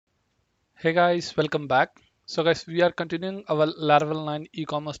Hey guys, welcome back. So guys, we are continuing our Laravel 9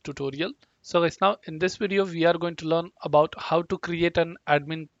 e-commerce tutorial. So guys, now in this video, we are going to learn about how to create an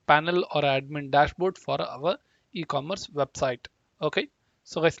admin panel or admin dashboard for our e-commerce website. Okay,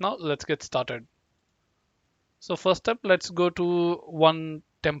 so guys, now let's get started. So first step, let's go to one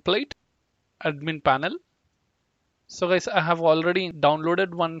template, admin panel. So guys, I have already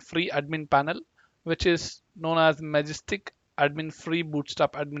downloaded one free admin panel, which is known as Majestic Admin Free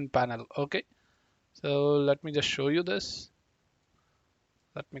Bootstrap Admin Panel. Okay. So let me just show you this.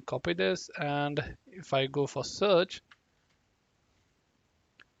 Let me copy this, and if I go for search,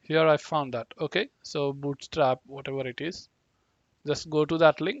 here I found that. Okay, so Bootstrap, whatever it is, just go to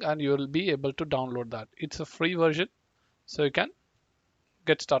that link and you will be able to download that. It's a free version, so you can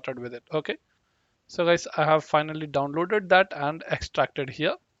get started with it. Okay, so guys, I have finally downloaded that and extracted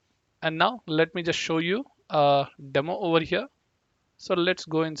here. And now let me just show you a demo over here. So let's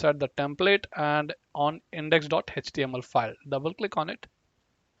go inside the template and on index.html file, double click on it.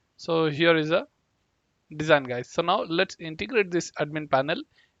 So here is a design, guys. So now let's integrate this admin panel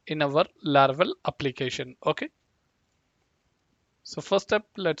in our Laravel application. Okay, so first step,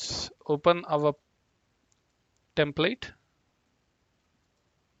 let's open our template.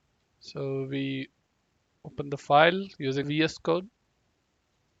 So we open the file using VS Code.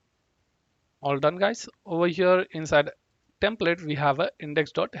 All done, guys. Over here inside template we have a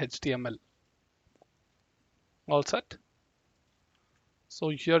index.html. All set. So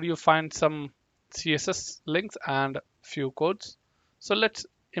here you find some CSS links and few codes. So let's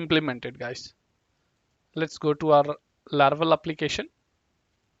implement it, guys. Let's go to our Laravel application.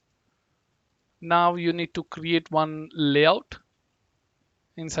 Now you need to create one layout.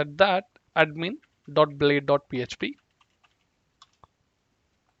 Inside that, admin.blade.php.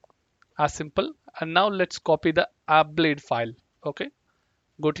 As simple. And now let's copy the appblade file. Okay,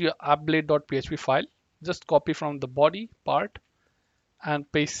 go to your appblade.php file. Just copy from the body part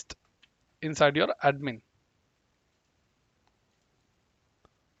and paste inside your admin.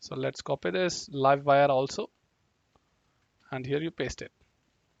 So let's copy this livewire also, and here you paste it.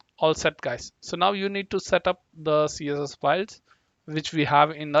 All set, guys. So now you need to set up the CSS files which we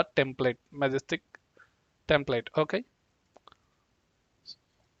have in the template, Majestic template. Okay,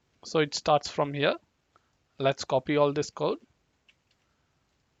 so it starts from here. Let's copy all this code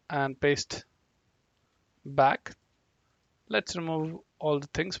and paste back. Let's remove all the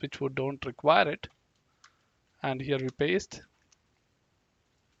things which we don't require it, and here we paste.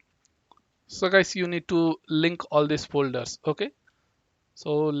 So guys, you need to link all these folders. Okay,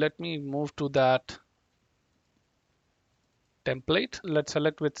 so let me move to that template. Let's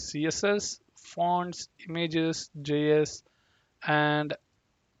select with CSS, fonts, images, JS, and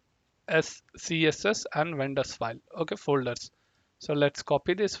SCSS and vendors file. Okay, folders. So let's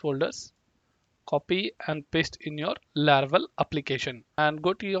copy these folders, copy and paste in your Laravel application, and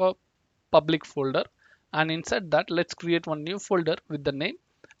go to your public folder, and inside that let's create one new folder with the name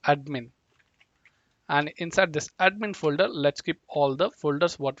admin. And inside this admin folder, let's keep all the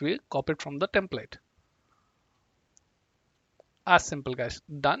folders what we copied from the template. As simple, guys.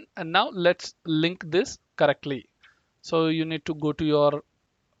 Done. And now let's link this correctly. So you need to go to your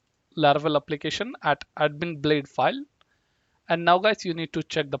Laravel application at admin blade file, and now guys you need to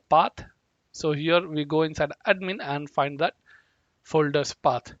check the path. So here we go inside admin and find that folders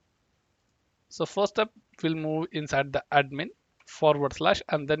path. So first step, we'll move inside the admin /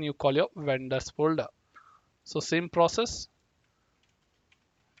 and then you call your vendors folder. So same process,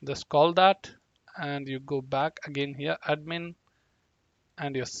 just call that and you go back again here admin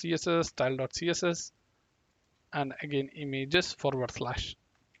and your CSS style.css and again images /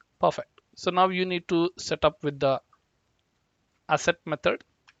 perfect. So now you need to set up with the asset method,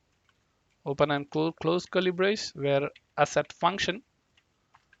 open and close curly brace, where asset function,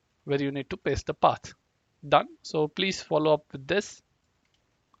 where you need to paste the path. Done. So please follow up with this.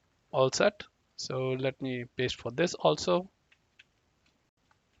 All set. So let me paste for this also.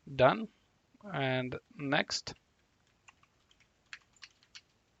 Done. And next.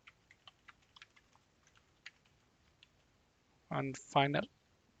 And final,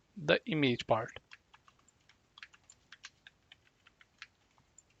 the image part.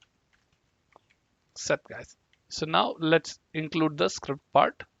 Set, guys. So now let's include the script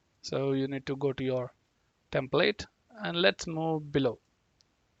part. So you need to go to your template and let's move below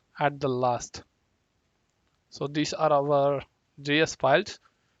at the last. So these are our JS files.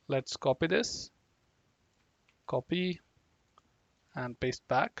 Let's copy this, copy and paste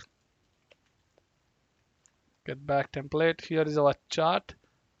back. Get back template. Here is our chart,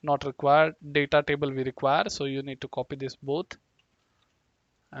 not required. Data table we require. So you need to copy this both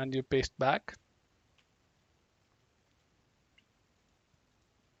and you paste back.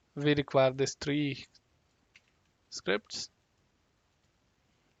 We require these 3 scripts.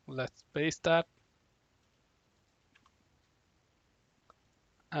 Let's paste that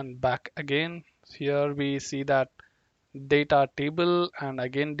and back again. Here we see that data table and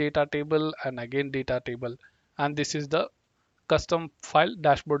again data table and again data table, and this is the custom file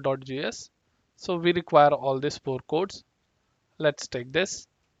dashboard.js. So we require all these 4 codes. Let's take this.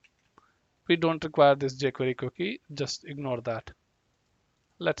 We don't require this jQuery cookie, just ignore that.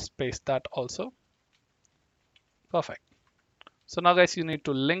 Let's paste that also. Perfect. So now guys, you need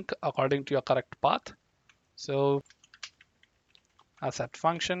to link according to your correct path. So asset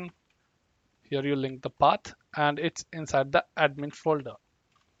function, here you link the path and it's inside the admin folder,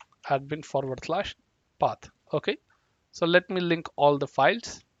 admin/path. Okay, so let me link all the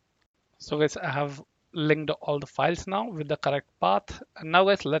files. So guys, I have linked all the files now with the correct path. And now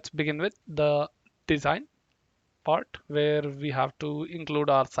guys, let's begin with the design part where we have to include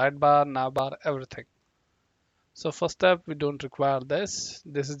our sidebar, navbar, everything. So first step, we don't require this.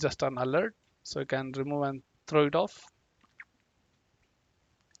 This is just an alert, so you can remove and throw it off.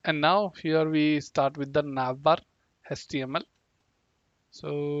 And now here we start with the navbar HTML.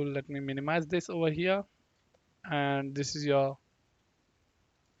 So let me minimize this over here, and this is your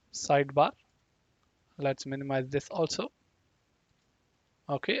sidebar. Let's minimize this also.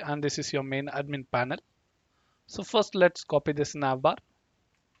 Okay, and this is your main admin panel. So first let's copy this navbar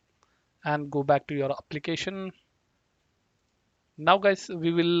and go back to your application. Now guys,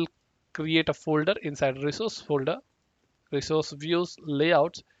 we will create a folder inside resource folder, resource views,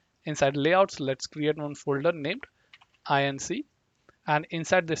 layouts. Inside layouts, let's create one folder named inc, and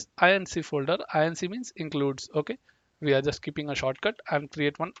inside this inc folder, inc means includes. Okay, we are just keeping a shortcut and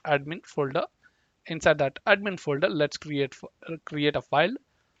create one admin folder. Inside that admin folder, let's create a file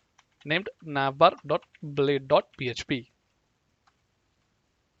named navbar.blade.php.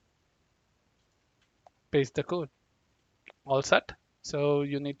 Paste the code. All set. So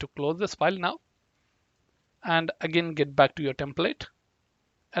you need to close this file now and again get back to your template.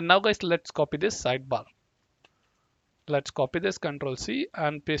 And now guys, let's copy this sidebar. Let's copy this, Control C,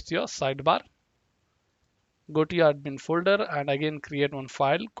 and paste your sidebar. Go to your admin folder and again create one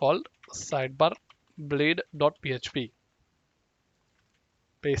file called sidebar.blade.php.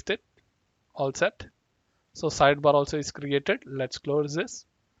 Paste it. All set. So sidebar also is created. Let's close this.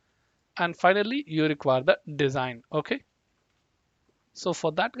 And finally, you require the design. Okay. So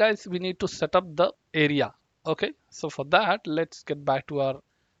for that guys, we need to set up the area. Okay. So for that, let's get back to our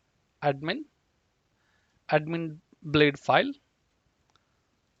admin blade file.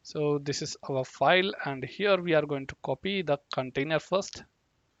 So this is our file, and here we are going to copy the container first,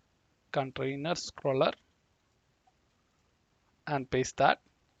 container scroller, and paste that.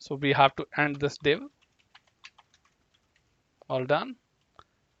 So we have to end this div. All done.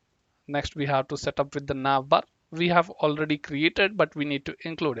 Next we have to set up with the navbar. We have already created, but we need to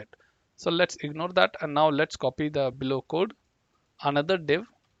include it. So let's ignore that, and now let's copy the below code, another div,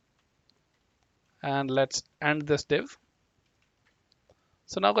 and let's end this div.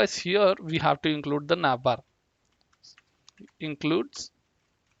 So now guys, here we have to include the navbar. Includes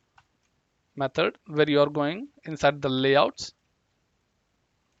method where you are going inside the layouts,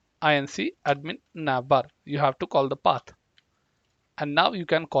 inc admin navbar. You have to call the path. And now you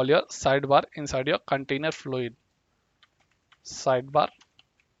can call your sidebar inside your container fluid. Sidebar.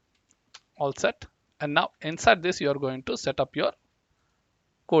 All set. And now inside this, you are going to set up your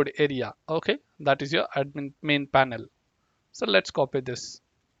code area. Okay, that is your admin main panel. So let's copy this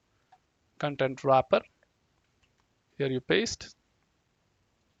content wrapper. Here you paste.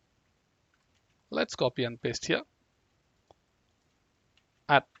 Let's copy and paste here.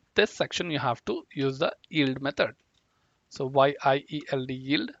 At this section, you have to use the yield method. So yield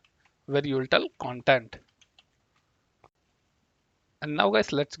yield, where you will tell content. And now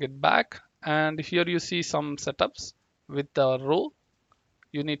guys, let's get back. And here you see some setups with the row.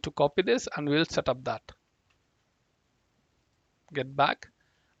 You need to copy this and we'll set up that. Get back.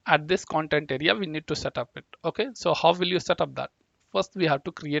 At this content area, we need to set up it. Okay, so how will you set up that? First, we have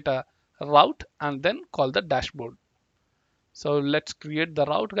to create a route and then call the dashboard. So let's create the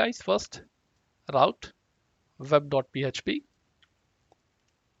route guys first. Route web.php.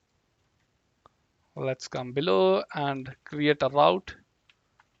 Let's come below and create a route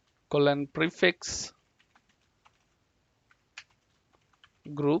colon prefix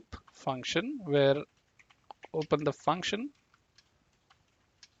group function, where open the function,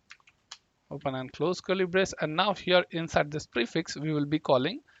 open and close curly brace, and now here inside this prefix we will be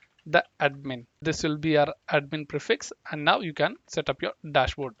calling the admin. This will be our admin prefix, and now you can set up your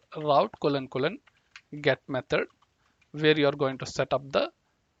dashboard. Route colon colon get method, where you are going to set up the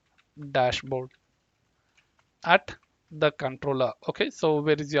dashboard at the controller. Okay, so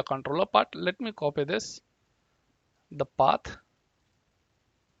where is your controller part? Let me copy this, the path,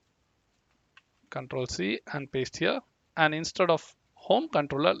 control C and paste here. And instead of home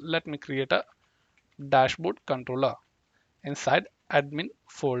controller, let me create a dashboard controller inside admin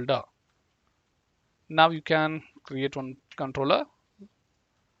folder. Now you can create one controller,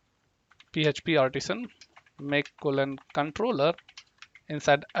 php artisan make colon controller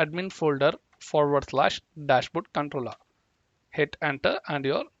inside admin folder / dashboard controller. Hit enter and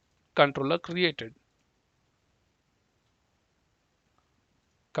your controller created.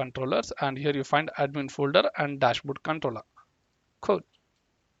 Controllers, and here you find admin folder and dashboard controller. Cool.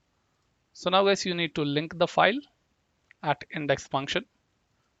 So now guys, you need to link the file at index function.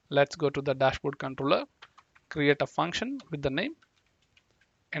 Let's go to the dashboard controller, create a function with the name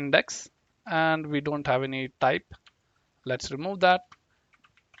index, and we don't have any type. Let's remove that.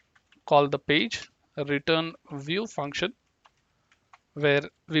 Call the page return view function, where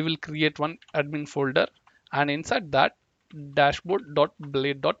we will create one admin folder, and inside that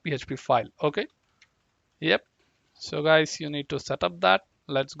dashboard.blade.php file. Okay, yep. So guys, you need to set up that.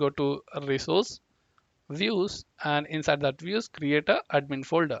 Let's go to resource views, and inside that views create a admin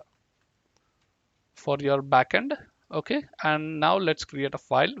folder for your backend. Okay, and now let's create a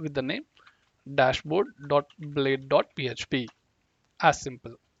file with the name dashboard.blade.php. As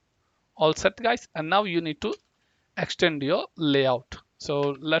simple. All set guys, and now you need to extend your layout.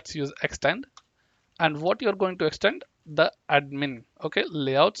 So let's use extend, and what you're going to extend, the admin. Okay,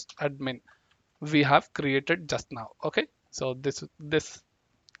 layouts admin we have created just now. Okay, so this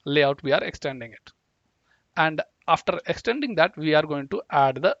layout we are extending it, and after extending that we are going to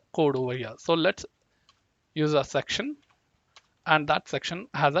add the code over here. So let's use a section, and that section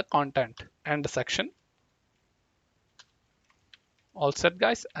has a content end section. All set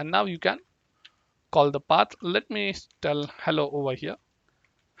guys, and now you can call the path. Let me tell hello over here,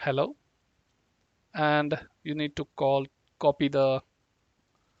 hello, and you need to copy the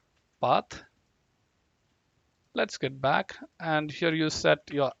path. Let's get back, and here you set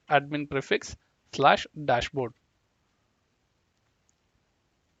your admin prefix / dashboard.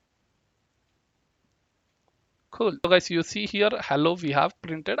 Cool. So guys, you see here hello we have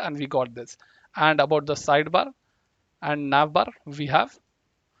printed and we got this, and about the sidebar and nav bar we have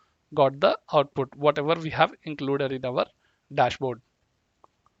got the output whatever we have included in our dashboard.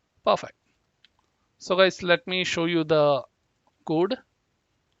 Perfect. So guys, let me show you the code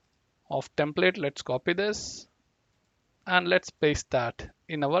of template. Let's copy this and let's paste that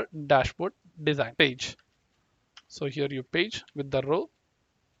in our dashboard design page. So here you page with the row,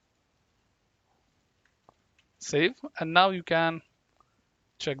 save, and now you can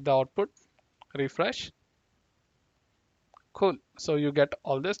check the output, refresh. Cool. So you get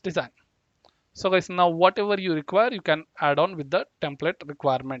all this design. So guys, now whatever you require you can add on with the template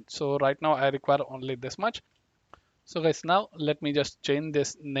requirement. So right now I require only this much. So guys, now let me just change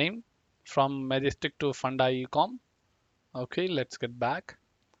this name from Majestic to Funda Ecom. Okay, let's get back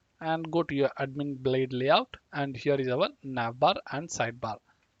and go to your admin blade layout, and here is our navbar and sidebar.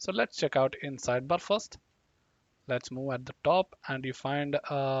 So let's check out in sidebar first. Let's move at the top and you find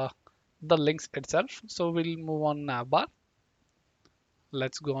the links itself. So we'll move on navbar.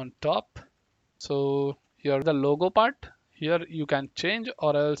 Let's go on top. So here the logo part, here you can change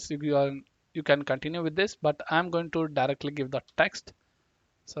or else you can continue with this, but I'm going to directly give the text.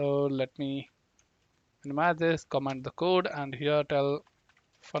 So let me minimize this, comment the code, and here tell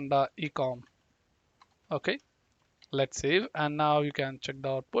Funda Ecom. Okay, let's save, and now you can check the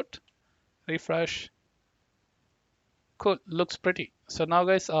output, refresh. Cool, looks pretty. So now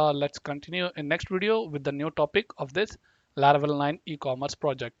guys, let's continue in next video with the new topic of this Laravel 9 e-commerce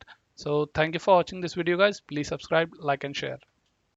project. So thank you for watching this video guys. Please subscribe, like and share.